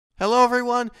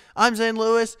everyone, I'm Zane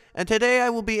Lewis, and today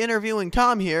I will be interviewing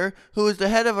Tom here, who is the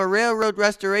head of a railroad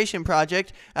restoration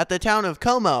project at the town of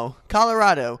Como,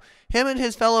 Colorado. Him and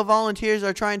his fellow volunteers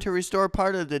are trying to restore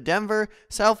part of the Denver,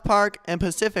 South Park, and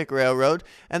Pacific Railroad,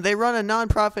 and they run a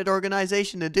nonprofit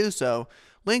organization to do so.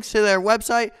 Links to their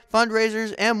website,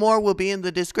 fundraisers, and more will be in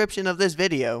the description of this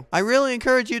video. I really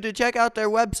encourage you to check out their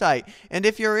website, and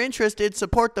if you're interested,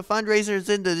 support the fundraisers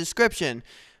in the description.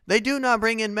 They do not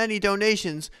bring in many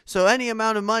donations, so any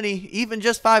amount of money, even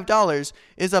just $5,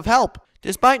 is of help.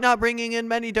 Despite not bringing in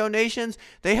many donations,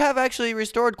 they have actually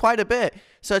restored quite a bit,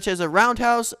 such as a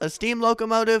roundhouse, a steam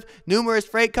locomotive, numerous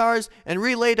freight cars, and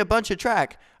relayed a bunch of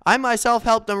track. I myself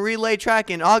helped them relay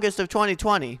track in August of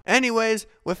 2020. Anyways,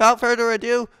 without further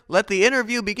ado, let the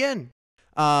interview begin.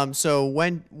 So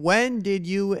when did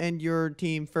you and your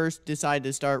team first decide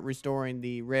to start restoring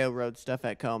the railroad stuff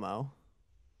at Como?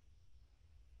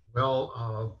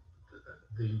 Well,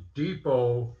 the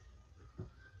depot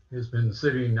has been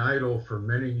sitting idle for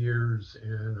many years,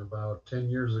 and about 10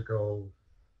 years ago,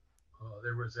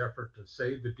 there was effort to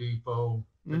save the depot,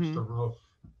 fix the roof.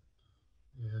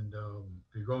 And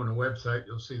if you go on the website,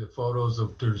 you'll see the photos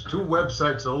of, there's two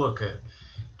websites to look at: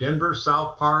 Denver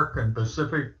South Park and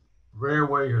Pacific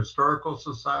Railway Historical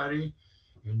Society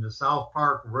and the South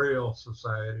Park Rail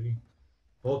Society.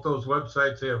 Both those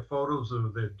websites have photos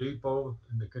of the depot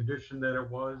and the condition that it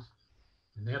was.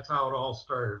 And that's how it all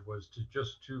started, was to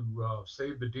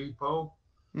save the depot.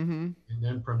 And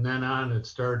then from then on, it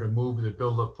started to move,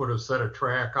 put a set of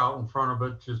track out in front of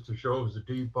it just to show it was a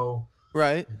depot.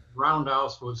 Right. And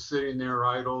roundhouse was sitting there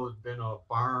idle. It'd been a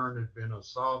barn, it'd been a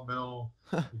sawmill,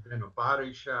 it'd been a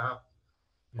body shop.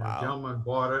 And a gentleman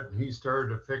bought it, and he started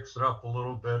to fix it up a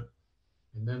little bit.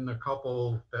 And then the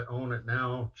couple that own it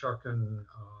now, Chuck and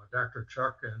Dr.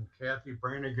 Chuck and Kathy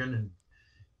Brannigan in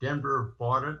Denver,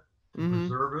 bought it to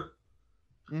preserve it.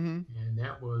 And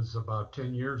that was about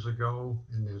 10 years ago.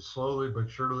 And then slowly but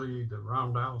surely, the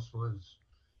roundhouse was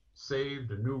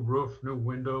saved, a new roof, new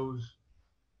windows.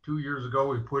 2 years ago,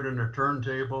 we put in a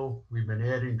turntable. We've been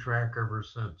adding track ever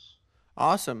since.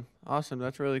 Awesome.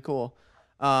 That's really cool.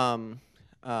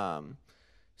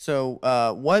 So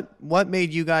what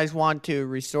made you guys want to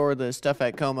restore the stuff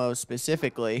at Como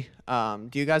specifically? Do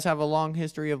you guys have a long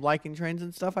history of liking trains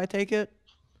and stuff, I take it?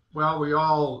 Well, we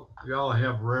all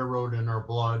have railroad in our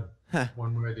blood,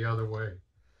 one way or the other way.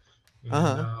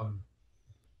 And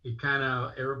it kind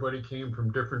of, everybody came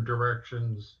from different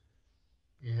directions.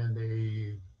 And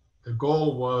the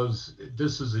goal was,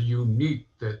 this is a unique,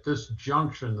 that this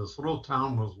junction, this little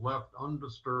town was left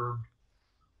undisturbed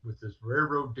with this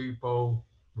railroad depot,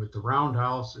 with the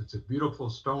roundhouse. It's a beautiful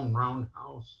stone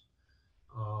roundhouse.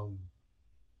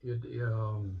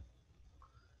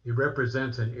 It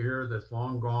represents an era that's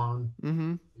long gone.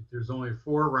 There's only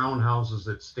 4 roundhouses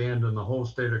that stand in the whole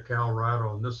state of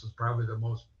Colorado, and this is probably the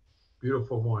most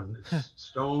beautiful one. It's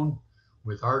stone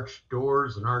with arched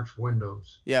doors and arched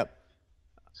windows. Yep.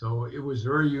 So it was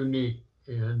very unique,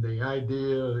 and the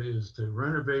idea is to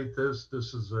renovate this.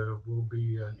 This will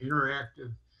be an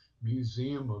interactive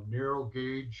museum of narrow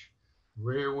gauge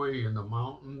railway in the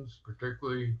mountains,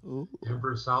 particularly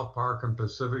Denver, South Park, and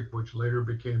Pacific, which later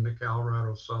became the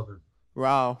Colorado Southern.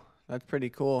 Wow, that's pretty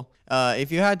cool.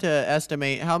 If you had to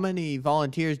estimate, how many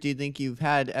volunteers do you think you've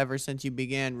had ever since you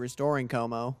began restoring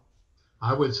Como?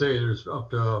 I would say there's up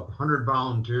to 100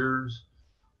 volunteers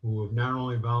who have not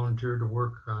only volunteered to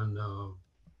work on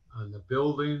the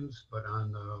buildings, but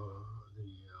on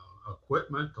the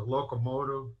equipment, the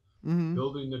locomotive,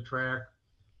 building the track,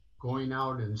 going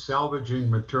out and salvaging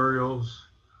materials,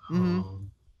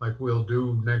 like we'll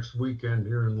do next weekend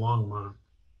here in Longmont.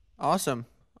 Awesome.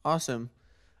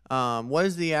 What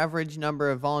is the average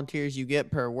number of volunteers you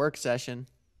get per work session?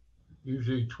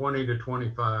 Usually 20 to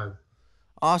 25.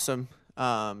 Awesome.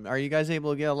 Are you guys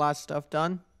able to get a lot of stuff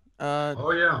done?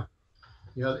 Oh yeah.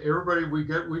 Everybody,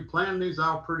 we plan these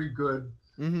out pretty good.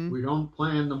 We don't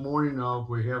plan the morning of.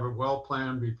 We have it well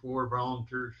planned before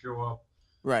volunteers show up.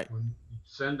 Right. We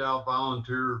send out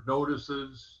volunteer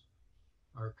notices,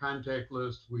 our contact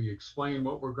list. We explain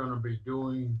what we're going to be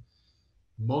doing.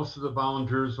 Most of the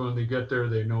volunteers, when they get there,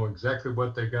 they know exactly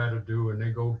what they got to do, and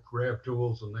they go grab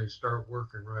tools and they start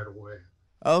working right away.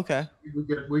 Okay.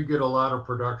 We get a lot of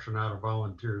production out of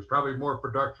volunteers. Probably more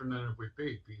production than if we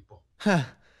paid people.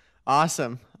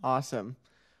 Awesome.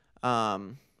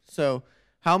 So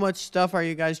how much stuff are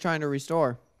you guys trying to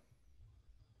restore?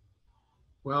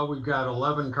 Well, we've got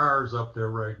 11 cars up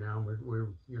there right now.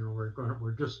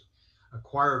 We're just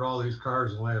acquired all these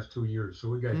cars in the last 2 years, so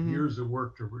we got years of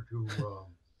work to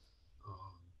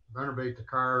renovate the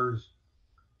cars,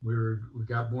 We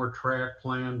got more track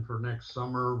planned for next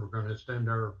summer. We're going to extend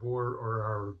our board or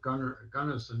our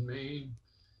Gunnison, Maine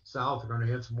south. We're going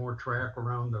to add some more track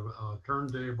around the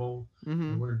turntable, Mm-hmm.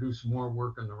 and we're going to do some more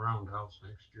work in the roundhouse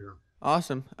next year.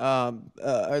 Awesome.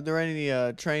 Are there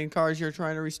any train cars you're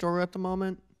trying to restore at the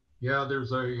moment? Yeah,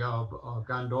 there's a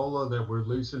gondola that we're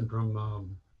leasing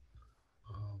from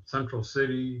Central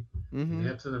City, and Mm-hmm.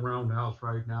 that's in the roundhouse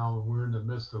right now. We're in the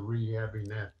midst of rehabbing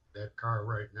that car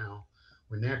right now.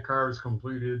 When that car is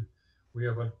completed, we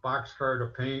have a box car to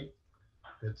paint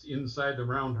that's inside the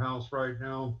roundhouse right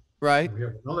now. Right. And we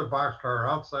have another box car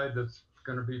outside that's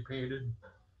going to be painted.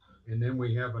 And then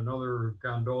we have another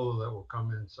gondola that will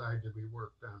come inside to be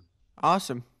worked on.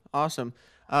 Awesome. Awesome.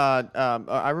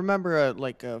 I remember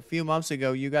like a few months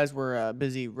ago, you guys were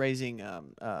busy raising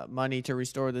money to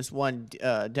restore this one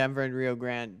Denver and Rio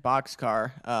Grande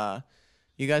boxcar.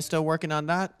 You guys still working on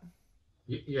that?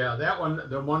 Yeah, that one,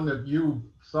 the one that you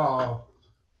saw,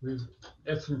 we've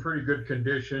it's in pretty good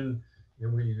condition,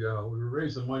 and we were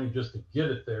raising money just to get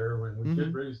it there. When we Mm-hmm.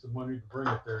 did raise the money to bring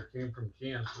it there, it came from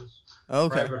Kansas.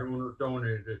 Okay. Private owner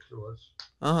donated it to us.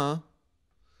 Uh-huh.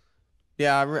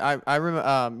 Yeah,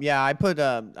 yeah, I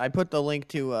put the link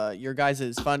to your guys'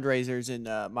 fundraisers in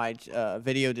my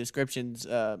video descriptions.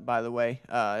 By the way,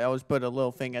 I always put a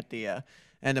little thing at the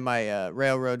end of my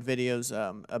railroad videos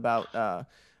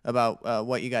about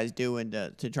what you guys do and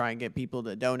to try and get people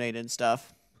to donate and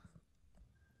stuff.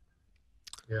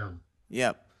 Yeah,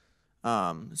 Yep.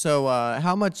 So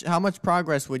how much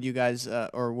progress would you guys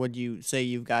or would you say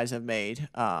you guys have made?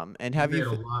 And have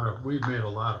you? we've made a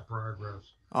lot of progress,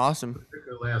 Awesome.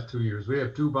 particularly the last 2 years. We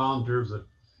have two volunteers that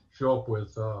show up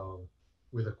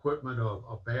with equipment, a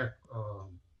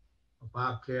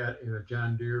Bobcat and a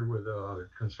John Deere with a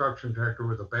construction tractor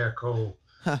with a backhoe.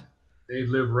 Huh. They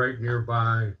live right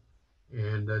nearby,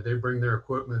 and they bring their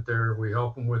equipment there. We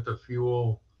help them with the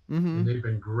fuel, Mm-hmm. and they've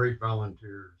been great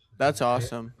volunteers. That's And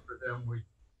awesome. for them, we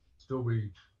still be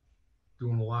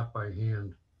doing a lot by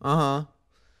hand. Uh-huh.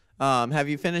 Have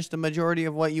you finished the majority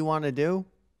of what you want to do?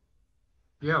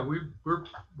 Yeah,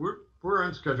 we're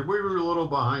on schedule. We were a little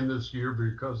behind this year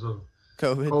because of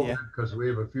COVID, COVID, yeah. because we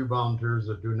have a few volunteers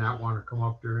that do not want to come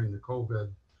up during the COVID.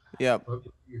 Yep. But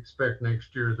we expect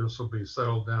next year this will be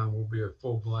settled down. We'll be at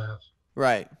full blast.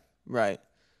 Right. Right.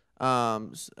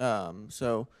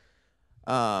 So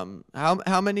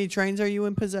how many trains are you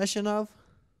in possession of?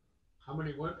 How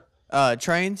many what?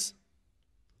 Trains?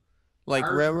 Like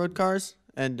Cars? railroad cars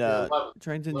and Yeah, 11,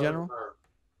 trains in 11 general? cars.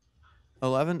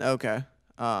 11? Okay.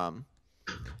 Um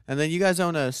and then you guys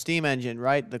own a steam engine,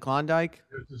 right? The Klondike?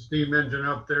 There's a steam engine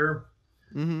up there,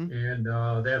 Mm-hmm. and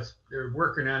they're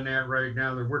working on that right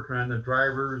now. They're working on the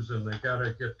drivers, and they got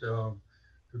to get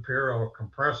prepare a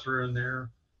compressor in there,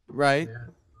 Right.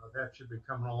 and that should be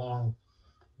coming along.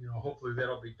 Hopefully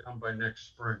that'll be done by next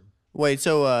spring. Wait,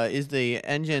 so is the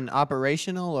engine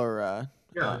operational or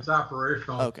Yeah, it's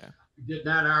operational. okay. We did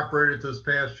not operate it this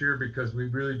past year because we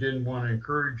really didn't want to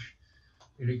encourage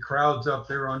any crowds up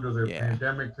there under the Yeah.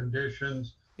 pandemic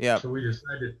conditions. Yep. So we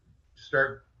decided to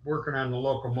start working on the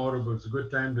locomotive. It was a good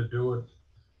time to do it.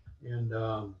 And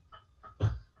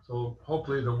so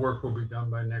hopefully the work will be done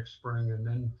by next spring. And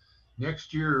then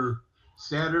next year,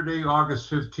 Saturday, August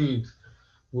 15th,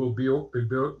 will be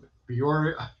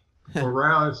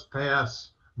Borealis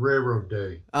Pass Railroad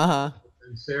Day. Uh-huh.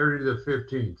 And Saturday the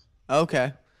 15th.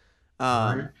 Okay.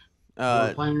 All right. Uh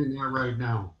We're planning that right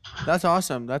now. That's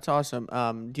awesome. That's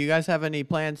awesome. Do you guys have any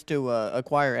plans to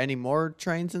acquire any more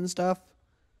trains and stuff?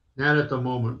 Not at the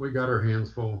moment. We got our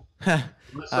hands full. I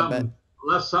Unless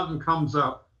bet. something comes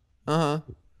up Uh-huh.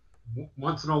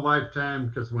 once in a lifetime,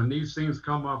 because when these things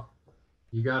come up,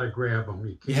 you got to grab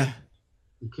them. Yeah.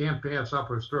 You can't pass up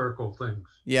historical things.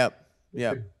 Yep. It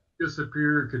Yep. could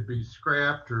disappear, could be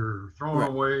scrapped or thrown Right.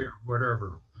 away or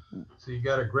whatever. So you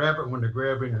got to grab it when the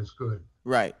grabbing is good.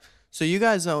 Right. So you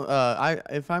guys own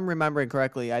if I'm remembering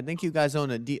correctly, I think you guys own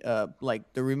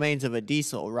like the remains of a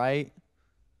diesel, right?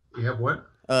 You have what?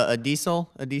 A diesel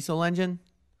engine?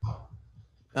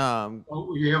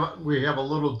 Oh, we have a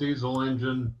little diesel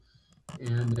engine,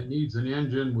 and it needs an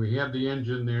engine. We have the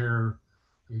engine there.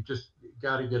 You just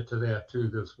got to get to that too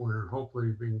this winter.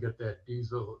 Hopefully, we can get that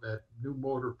new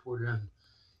motor put in, and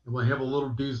we'll have a little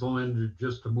diesel engine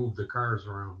just to move the cars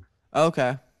around.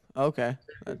 Okay. Okay.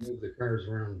 Move the cars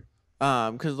around.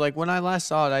 Cause like when I last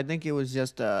saw it, I think it was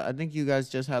just I think you guys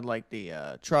just had like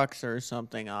the trucks or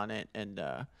something on it, and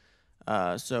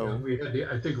Yeah, so we had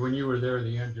I think when you were there,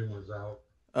 the engine was out.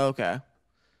 okay.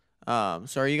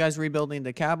 So are you guys rebuilding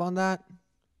the cab on that?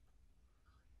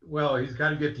 Well, he's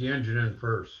got to get the engine in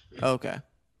first. Okay.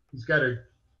 He's got to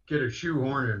get a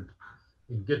shoehorn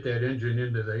and get that engine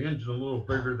into the engine a little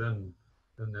bigger than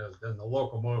the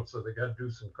locomotive, so they got to do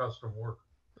some custom work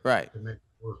Right. to make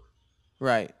it work.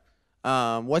 Right.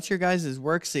 What's your guys'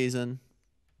 work season?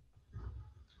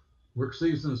 Work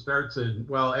season starts in,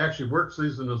 well, actually, work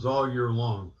season is all year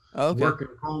long. Okay. Work in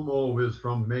Como is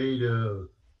from May to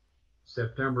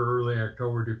September, early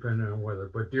October, depending on weather.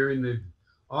 But during the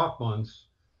off months,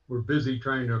 we're busy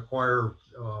trying to acquire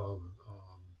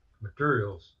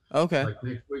materials. Okay. Like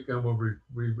next weekend, we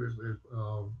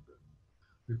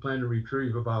plan to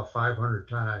retrieve about 500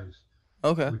 ties.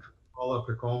 Okay. We all up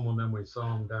to Como and then we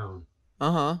saw them down.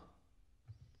 Uh-huh.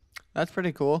 That's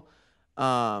pretty cool.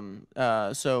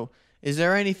 So is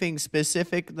there anything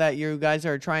specific that you guys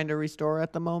are trying to restore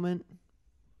at the moment?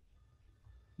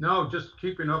 No, just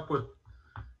keeping up with,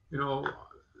 you know,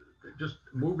 just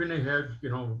moving ahead,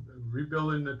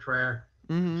 rebuilding the track,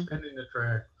 Mm-hmm. extending the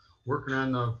track, working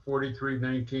on the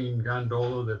 4319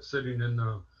 gondola that's sitting in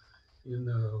the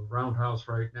roundhouse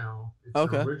right now. It's an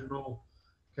Okay. original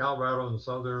Colorado and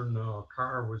Southern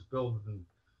car. Was built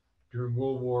during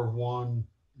World War One,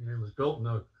 and it was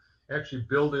actually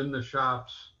built in the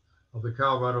shops of the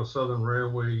Colorado Southern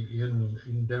Railway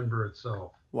in Denver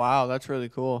itself. Wow, that's really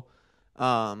cool.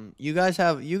 You guys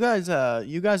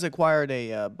acquired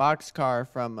a boxcar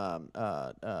from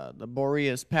the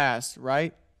Boreas Pass,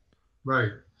 right?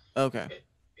 Right. Okay.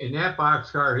 And that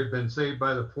boxcar had been saved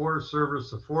by the Forest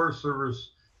Service. The Forest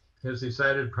Service has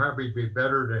decided probably be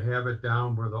better to have it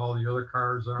down where all the other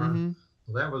cars are. Mm-hmm.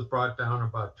 So that was brought down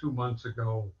about 2 months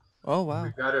ago. Oh And wow.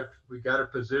 we got a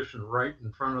position right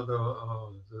in front of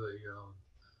the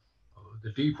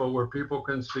depot where people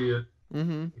can see it.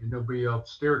 Mm-hmm. And there'll be a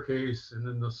staircase, and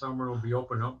in the summer it'll be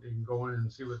open up. You can go in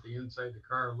and see what the inside of the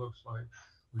car looks like.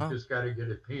 We Oh. just got to get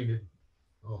it painted,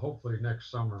 hopefully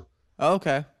next summer.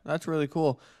 Okay, that's really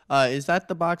cool. Is that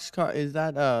the boxcar? Is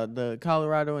that the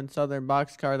Colorado and Southern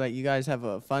boxcar that you guys have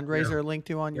a Yeah, fundraiser link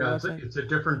to on your yeah, website? it's a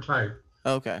different type.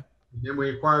 Okay. And then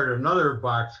we acquired another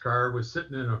box car. It was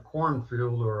sitting in a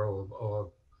cornfield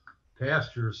or a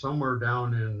pasture somewhere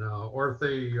down in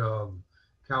Orthe,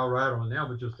 Colorado, and that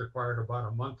was just acquired about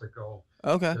a month ago.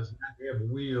 Okay. Does not have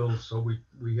wheels, so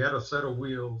we had a set of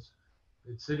wheels.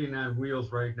 It's sitting on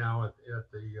wheels right now at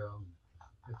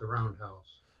the roundhouse.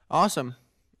 Awesome.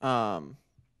 Um,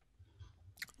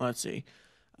 let's see.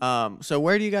 So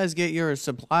where do you guys get your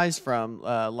supplies from,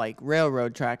 like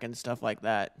railroad track and stuff like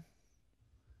that?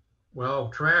 Well,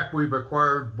 track we've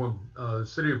acquired. The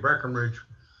city of Breckenridge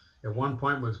at one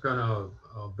point was going to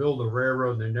build a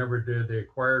railroad, and they never did. They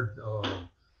acquired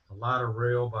a lot of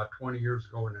rail about 20 years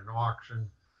ago in an auction.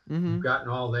 Mm-hmm. We've gotten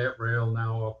all that rail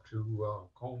now up to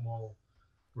Como.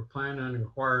 We're planning on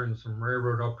acquiring some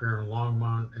railroad up here in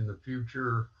Longmont in the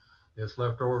future that's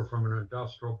left over from an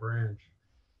industrial branch.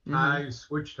 Mm-hmm. Ties,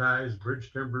 switch ties,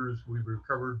 bridge timbers, we've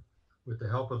recovered with the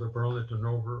help of the Burlington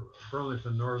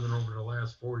Northern over the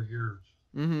last 4 years.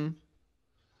 Mm-hmm.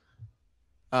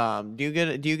 Do you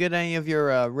get any of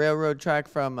your railroad track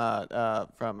from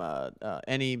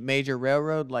any major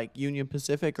railroad like Union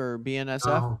Pacific or BNSF?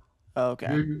 Now,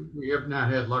 Okay. we have not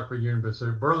had luck with Union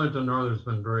Pacific. Burlington Northern's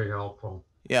been very helpful.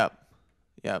 Yep.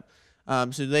 Yep. So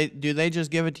do they just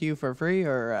give it to you for free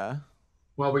or?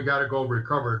 Well, we got to go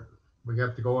recover it. We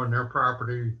have to go on their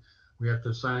property. We have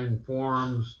to sign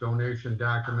forms, donation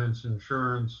documents,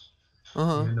 insurance,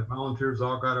 Uh-huh. and the volunteers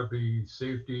all got to be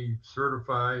safety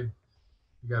certified.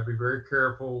 You got to be very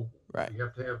careful. Right. You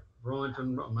have to have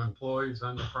Burlington employees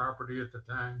on the property at the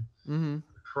time. Mm-hmm.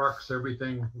 Trucks,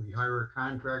 everything. We hire a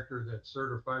contractor that's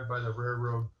certified by the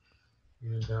railroad.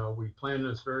 And we plan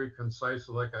this very concise,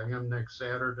 like I am next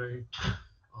Saturday.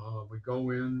 We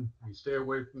go in, we stay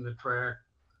away from the track.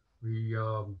 We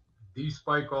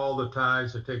de-spike all the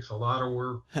ties. It takes a lot of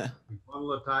work. We bundle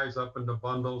the ties up into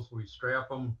bundles. We strap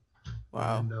them.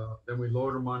 Wow. And then we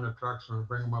load them on the trucks and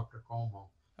bring them up to Como.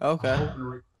 Okay.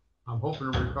 I'm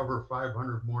hoping to recover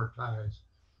 500 more ties.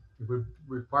 If we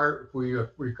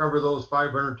recover those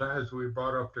 500 ties, we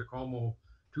brought up to Como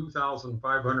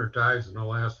 2,500 ties in the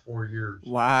last 4 years.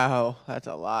 Wow, that's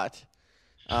a lot.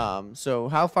 So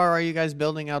how far are you guys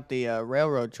building out the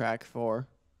railroad track for?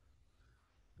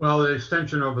 Well, the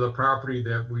extension of the property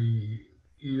that we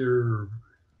either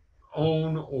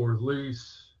own or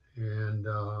lease, and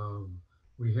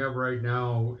we have right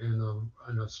now in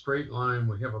a straight line,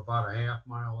 we have about a half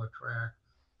mile of track,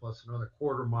 plus another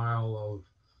quarter mile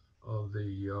of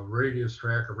the radius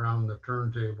track around the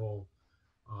turntable.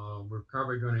 We're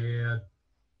probably going to add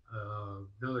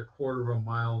another quarter of a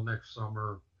mile next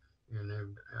summer,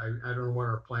 and I don't know what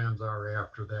our plans are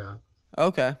after that.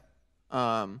 Okay.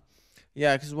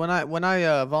 Yeah, because when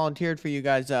I volunteered for you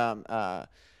guys,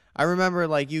 I remember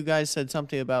like you guys said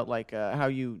something about like how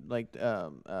you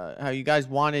guys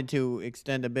wanted to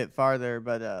extend a bit farther,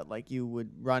 but like you would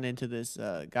run into this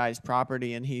guy's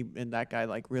property and that guy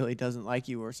like really doesn't like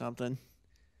you or something.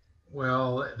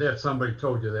 Well, that somebody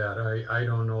told you that. I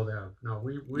don't know that. No,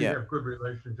 we Yeah. have good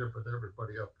relationship with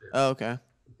everybody up there. Oh, okay.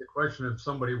 The question if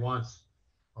somebody wants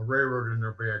a railroad in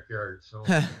their backyard. So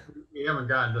we haven't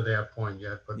gotten to that point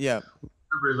yet, but Yeah.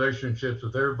 good relationships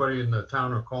with everybody in the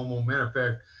town of Como. Matter of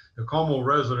fact, the Como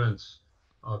residents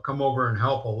come over and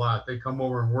help a lot. They come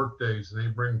over on work days and they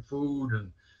bring food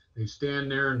and they stand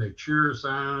there and they cheer us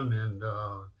on. And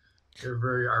they're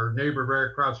very, our neighbor right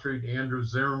across the street, Andrew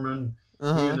Zimmerman, he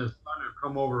and Uh-huh. his son have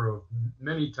come over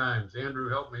many times. Andrew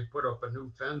helped me put up a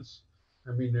new fence.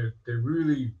 I mean, they're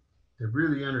really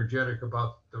energetic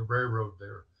about the railroad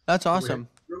there. That's So we have awesome.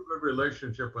 a real good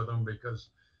relationship with them because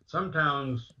some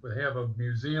towns would have a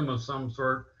museum of some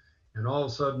sort, and all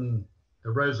of a sudden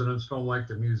the residents don't like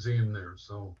the museum there.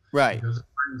 So Right. because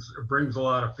it brings a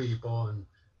lot of people, and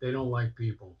they don't like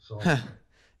people. So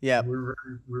Yep. we're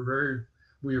very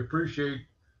we appreciate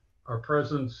our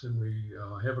presence, and we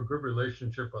have a good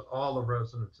relationship with all the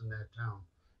residents in that town.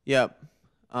 Yep.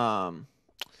 Um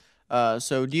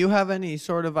so do you have any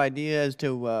sort of idea as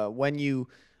to when you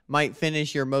might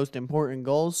finish your most important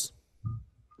goals?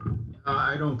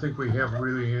 I don't think we have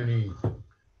really any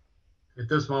at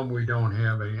this moment. We don't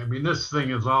have any. I mean, this thing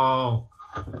is all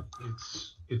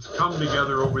it's come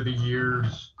together over the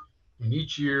years, and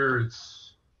each year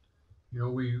it's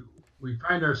we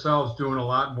find ourselves doing a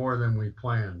lot more than we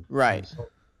planned, and Right. so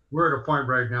we're at a point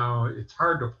right now. It's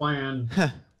hard to plan.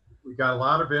 We got a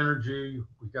lot of energy.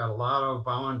 We got a lot of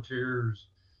volunteers,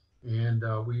 and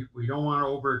we don't want to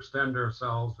overextend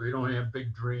ourselves. We don't have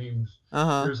big dreams.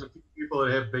 Uh-huh. There's a few people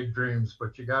that have big dreams,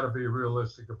 but you got to be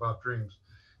realistic about dreams.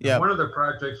 And Yep. one of the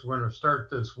projects we're going to start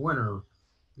this winter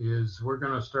is we're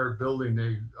going to start building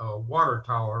a water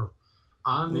tower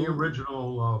on the Ooh.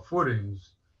 original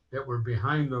footings that were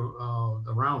behind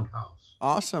the roundhouse.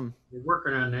 Awesome. We're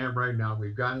working on that right now.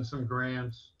 We've gotten some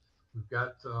grants. We've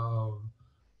got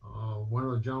one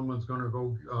of the gentlemen's going to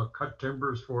go cut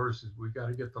timbers for us. We got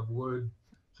to get the wood,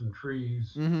 some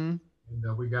trees, Mm-hmm.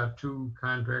 and we got two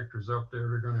contractors up there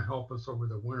that are going to help us over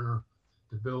the winter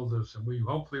to build this. And we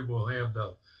hopefully will have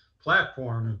the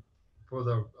platform for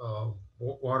the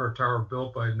water tower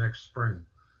built by next spring.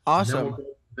 And then we'll Awesome. go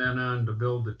then on to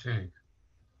build the tank.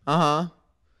 Uh-huh.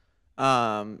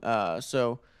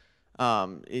 So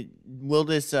will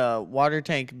this water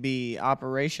tank be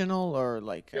operational or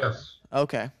like Yes,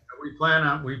 okay. we plan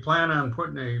on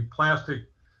putting a plastic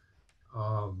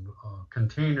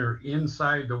container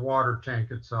inside the water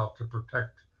tank itself to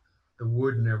protect the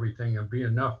wood and everything, and be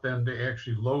enough then to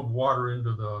actually load water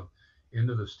into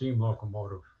the steam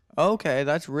locomotive. Okay,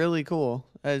 that's really cool.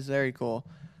 That is very cool.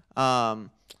 Um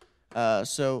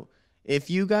so if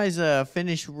you guys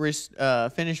finish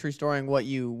restoring what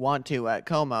you want to at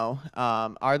Como,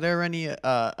 are there any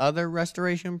other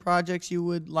restoration projects you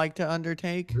would like to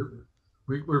undertake?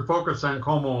 We're focused on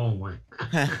Como only.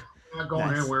 We're not going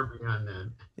Nice. anywhere beyond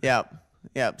that. Yep.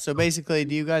 Yep. So basically,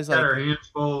 do you guys Got like our hands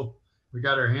full. We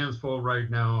got our hands full right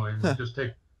now, and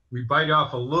we bite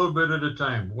off a little bit at a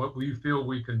time. What we feel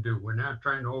we can do. We're not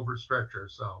trying to overstretch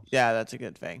ourselves. Yeah, that's a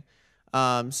good thing.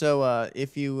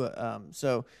 If you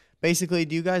so basically,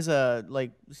 do you guys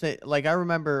like say like I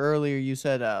remember earlier you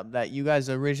said that you guys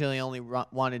originally only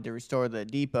wanted to restore the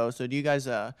depot. So do you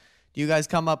guys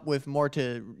come up with more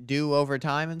to do over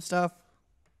time and stuff?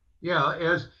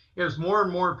 Yeah, as more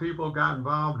and more people got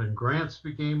involved and grants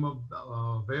became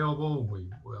available,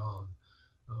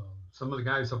 some of the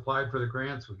guys applied for the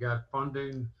grants. We got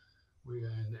funding.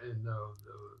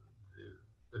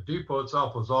 The depot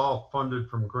itself was all funded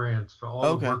from grants for all the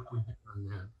Okay. work we did on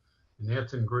that, and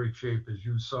that's in great shape as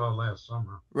you saw last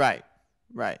summer. Right.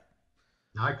 Right.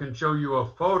 Now, I can show you a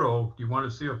photo. Do you want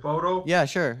to see a photo? Yeah.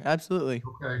 Sure. Absolutely.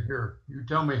 Okay, here. You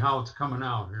tell me how it's coming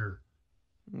out here.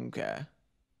 Okay.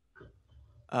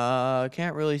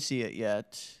 Can't really see it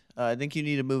yet. I think you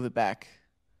need to move it back.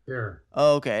 There.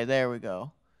 Okay, there we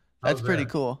go. That's How's pretty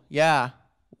that? cool. Yeah.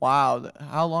 Wow.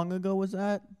 How long ago was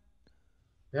that?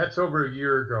 That's over a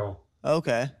year ago.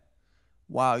 Okay.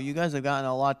 Wow, you guys have gotten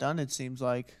a lot done, it seems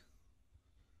like.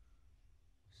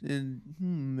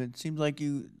 It seems like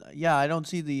yeah, I don't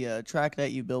see the track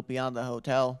that you built beyond the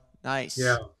hotel. Yeah. Nice.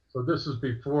 So this is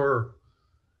before.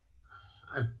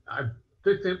 I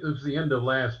think it was the end of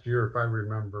last year, if I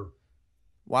remember.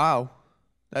 Wow.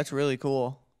 That's really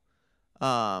cool.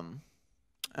 Um,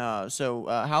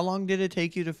 how long did it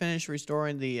take you to finish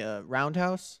restoring the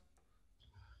roundhouse?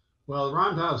 Well, the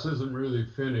roundhouse isn't really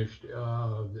finished.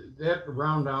 That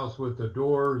roundhouse with the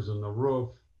doors and the roof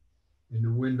and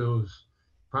the windows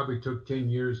probably took 10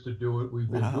 years to do it. We've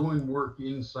been Wow. doing work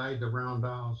inside the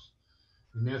roundhouse,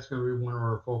 and that's going to be one of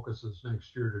our focuses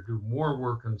next year to do more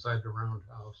work inside the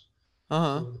roundhouse.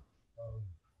 Uh-huh.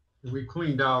 So we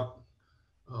cleaned out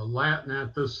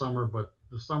not this summer, but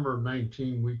the summer of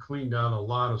 19, we cleaned out a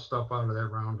lot of stuff out of that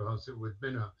roundhouse. It would have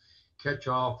been a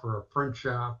catch-all for a print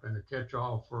shop and a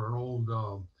catch-all for an old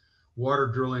water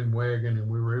drilling wagon, and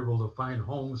we were able to find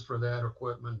homes for that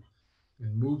equipment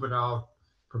and move it out.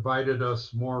 Provided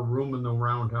us more room in the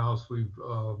roundhouse.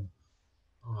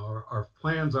 Our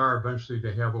plans are eventually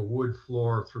to have a wood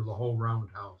floor through the whole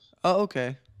roundhouse. Oh,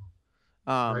 okay.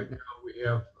 Right Um, now, we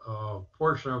have a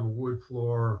portion of a wood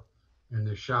floor in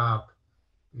the shop,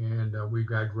 and we've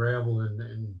got gravel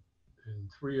in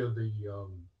three of the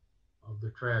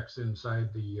tracks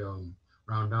inside the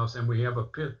roundhouse, and we have a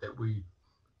pit that we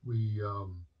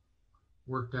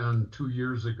worked on 2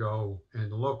 years ago, and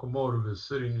the locomotive is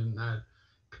sitting in that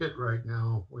pit right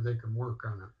now where they can work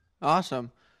on it.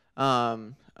 awesome.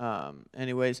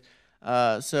 Anyways,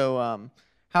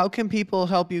 how can people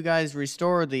help you guys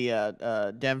restore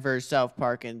the Denver South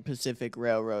Park and Pacific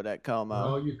Railroad at Como?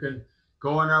 Well, you can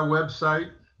go on our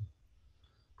website,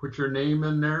 put your name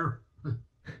in there,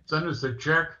 send us a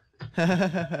check.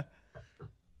 That's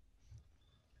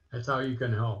how you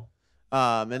can help.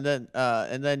 And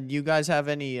then you guys have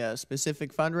any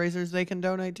specific fundraisers they can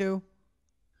donate to?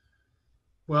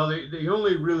 Well, the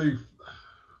only really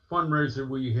fundraiser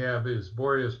we have is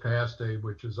Boreas Pass Day,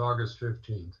 which is August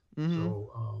 15th. Mm-hmm.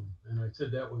 So, and I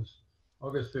said that was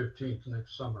August 15th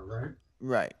next summer, right?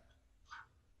 Right.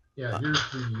 Yeah, Uh,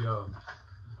 here's the,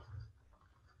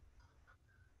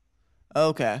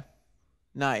 okay.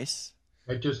 Nice.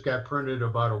 it just got printed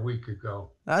about a week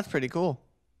ago. That's pretty cool.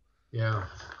 Yeah.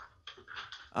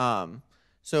 Um,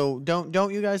 so don't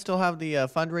you guys still have the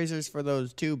fundraisers for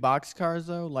those two box cars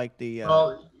though? Like the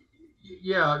Well,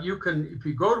 yeah, you can, if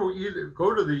you go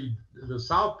to the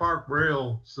South Park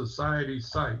Rail Society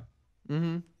site,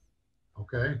 mm-hmm.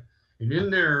 okay? And in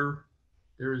there,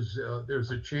 there's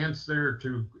a chance there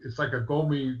to, it's like a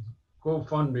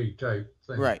GoFundMe type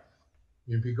thing. Right.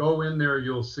 If you go in there,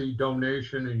 you'll see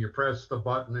donation, and you press the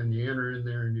button and you enter in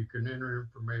there, and you can enter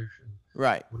information.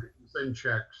 Right. Send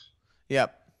checks.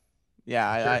 Yep.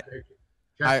 Yeah, Checks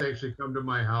I actually come to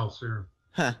my house here.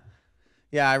 huh.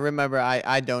 Yeah, I remember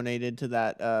I donated to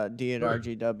that Good.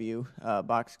 D&RGW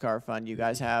boxcar fund you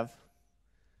guys have.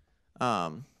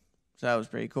 So that was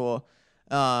pretty cool.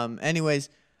 Anyways,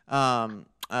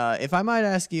 if I might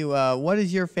ask you, what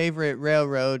is your favorite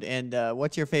railroad and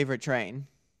what's your favorite train?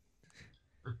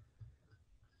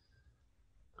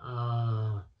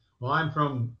 Well, I'm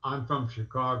from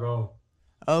Chicago,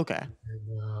 Okay.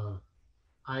 and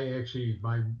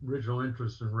my original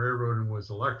interest in railroading was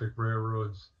electric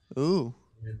railroads, Ooh.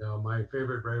 and my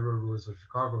favorite railroad was the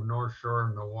Chicago North Shore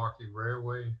and Milwaukee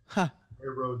Railway Huh.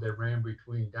 railroad that ran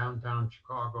between downtown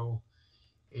Chicago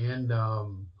and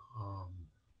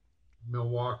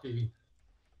Milwaukee,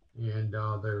 and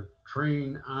their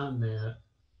train on that.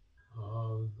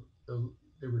 Uh, the,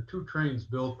 there were two trains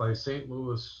built by St.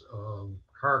 Louis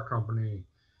Car Company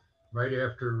right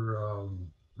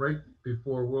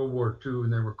before World War II,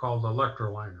 and they were called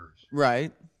electroliners.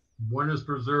 Right. One is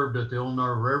preserved at the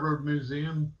Illinois Railroad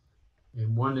Museum,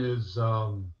 and one is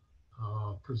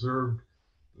preserved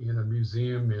in a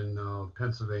museum in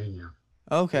Pennsylvania.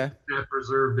 Okay. Not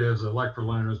preserved as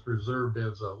electroliners, preserved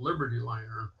as a Liberty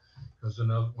liner, because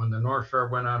when the North Shore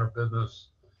went out of business,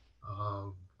 uh,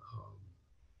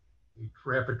 the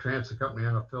Rapid Transit Company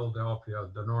out of Philadelphia,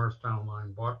 the Norristown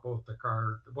line, bought both the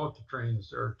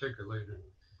trains articulated.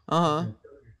 Uh-huh.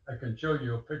 I can show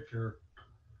you a picture.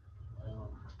 Um,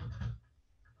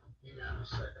 Hang on a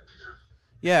second.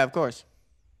 Yeah, of course.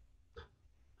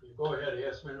 You go ahead,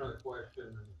 ask me another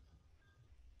question.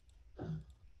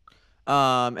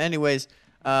 Anyways,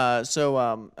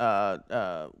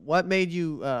 what made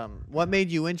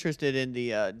you interested in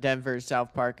the Denver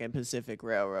South Park and Pacific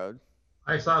Railroad?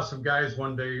 I saw some guys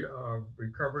one day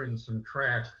recovering some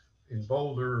track in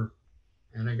Boulder,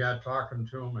 and I got talking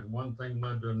to them, and one thing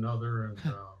led to another,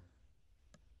 and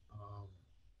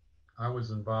I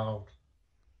was involved.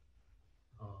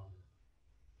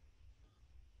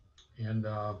 And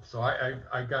so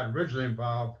I got originally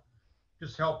involved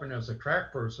just helping as a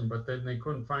track person, but then they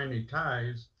couldn't find any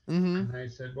ties. Mm-hmm. And I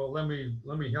said, well, let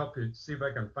me help you see if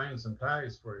I can find some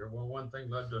ties for you. Well, one thing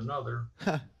led to another,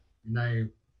 and I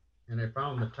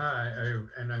found the tie,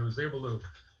 and I was able to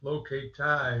locate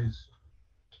ties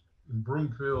in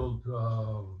Broomfield,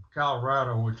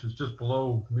 Colorado, which is just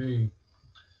below me.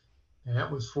 And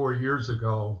that was 4 years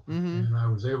ago. Mm-hmm. And I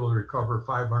was able to recover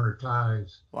 500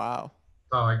 ties. Wow.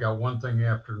 So I got one thing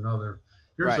after another.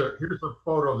 Right. Here's a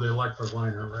photo of the electric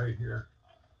liner right here.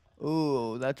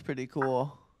 Ooh, that's pretty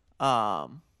cool.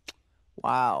 Um,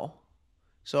 wow.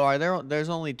 So there's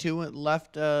only two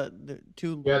left,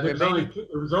 two Yeah, remaining?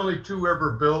 there was only two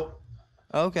ever built.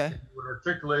 Okay. Were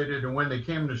articulated, and when they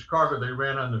came to Chicago, they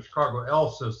ran on the Chicago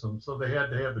L system, so they had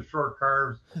to have the short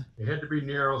cars. They had to be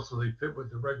narrow, so they fit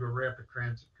with the regular rapid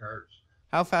transit cars.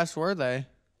 How fast were they?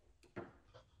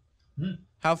 Hmm?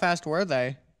 How fast were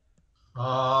they?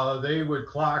 They would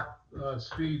clock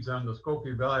speeds on the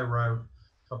Skokie Valley route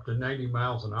up to 90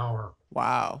 miles an hour.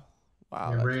 Wow.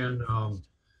 Wow.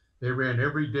 They ran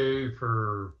every day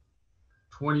for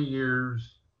 20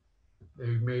 years. They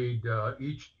made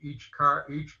each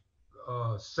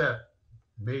set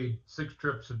made 6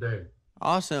 trips a day.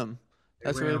 Awesome.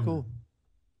 That's really cool.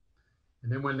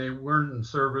 And then when they weren't in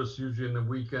service, usually in the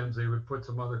weekends, they would put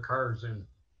some other cars in.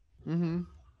 Mm-hmm.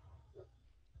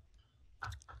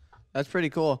 That's pretty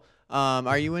cool.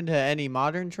 Are you into any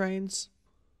modern trains?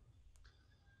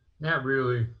 Not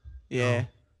really. Yeah.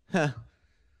 No.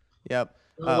 Yep.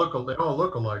 They all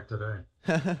look alike today.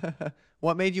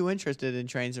 What made you interested in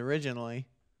trains originally?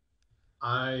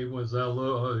 I was a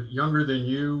little younger than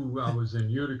you. I was in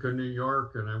Utica, New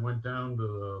York, and I went down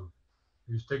to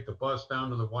used to take the bus down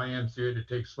to the YMCA to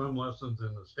take swim lessons,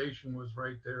 and the station was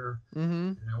right there. Mm-hmm.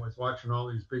 And I was watching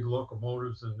all these big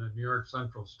locomotives in the New York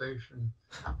Central Station,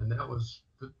 and that was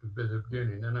the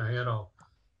beginning. Then I had a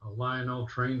Lionel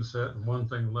train set, and one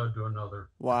thing led to another.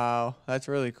 Wow, that's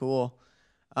really cool.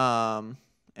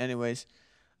 Anyways,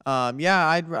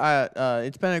 yeah,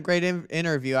 it's been a great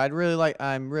interview.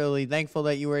 I'm really thankful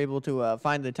that you were able to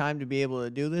find the time to be able to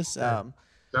do this.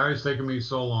 Sorry it's taken me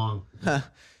so long.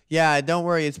 Yeah, don't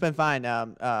worry, it's been fine.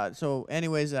 So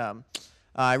anyways,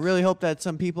 I really hope that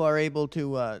some people are able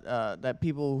to, that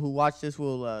people who watch this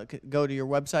will go to your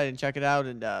website and check it out,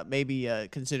 and maybe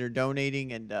consider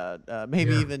donating, and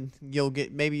maybe even you'll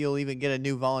even get a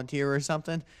new volunteer or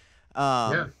something.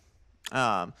 Because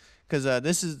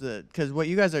because what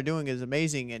you guys are doing is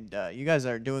amazing, and you guys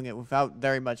are doing it without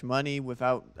very much money,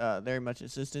 without very much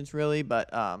assistance, really. But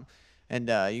and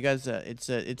you guys,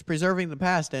 it's preserving the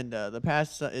past, and the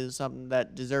past is something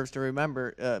that deserves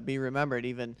to be remembered,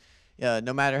 even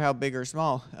no matter how big or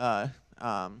small.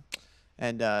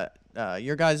 And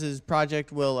your guys'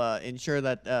 project will ensure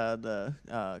that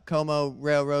the Como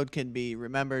Railroad can be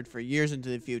remembered for years into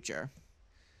the future.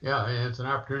 Yeah, and it's an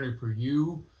opportunity for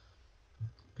you,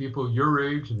 people your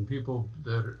age, and people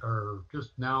that are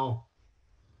just now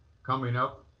coming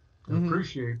up to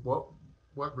appreciate what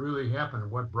really happened,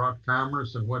 what brought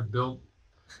commerce and what built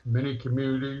many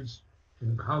communities,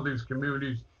 and how these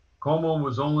communities, Como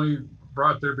was only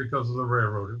brought there because of the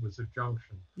railroad. It was a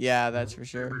junction. Yeah, that's for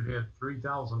sure. It had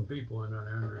 3,000 people in it,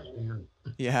 I understand.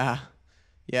 Yeah.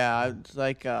 Yeah, it's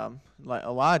like a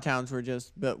lot of towns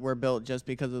were built just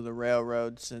because of the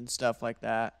railroads and stuff like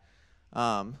that,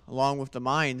 along with the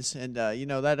mines. And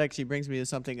that actually brings me to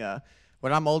something.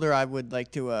 When I'm older, I'd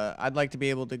like to be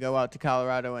able to go out to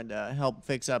Colorado and help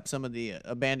fix up some of the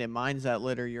abandoned mines that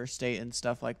litter your state and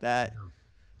stuff like that.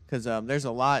 Because there's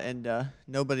a lot, and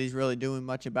nobody's really doing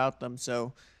much about them.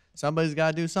 So somebody's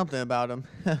got to do something about them.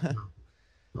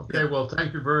 Okay, well,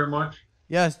 thank you very much.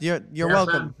 Yes, you're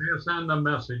welcome. Pass on the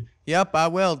message. Yep, I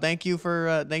will. Thank you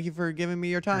for giving me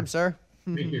your time, sir.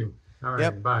 Thank you. All right,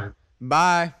 Yep. bye.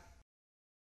 Bye.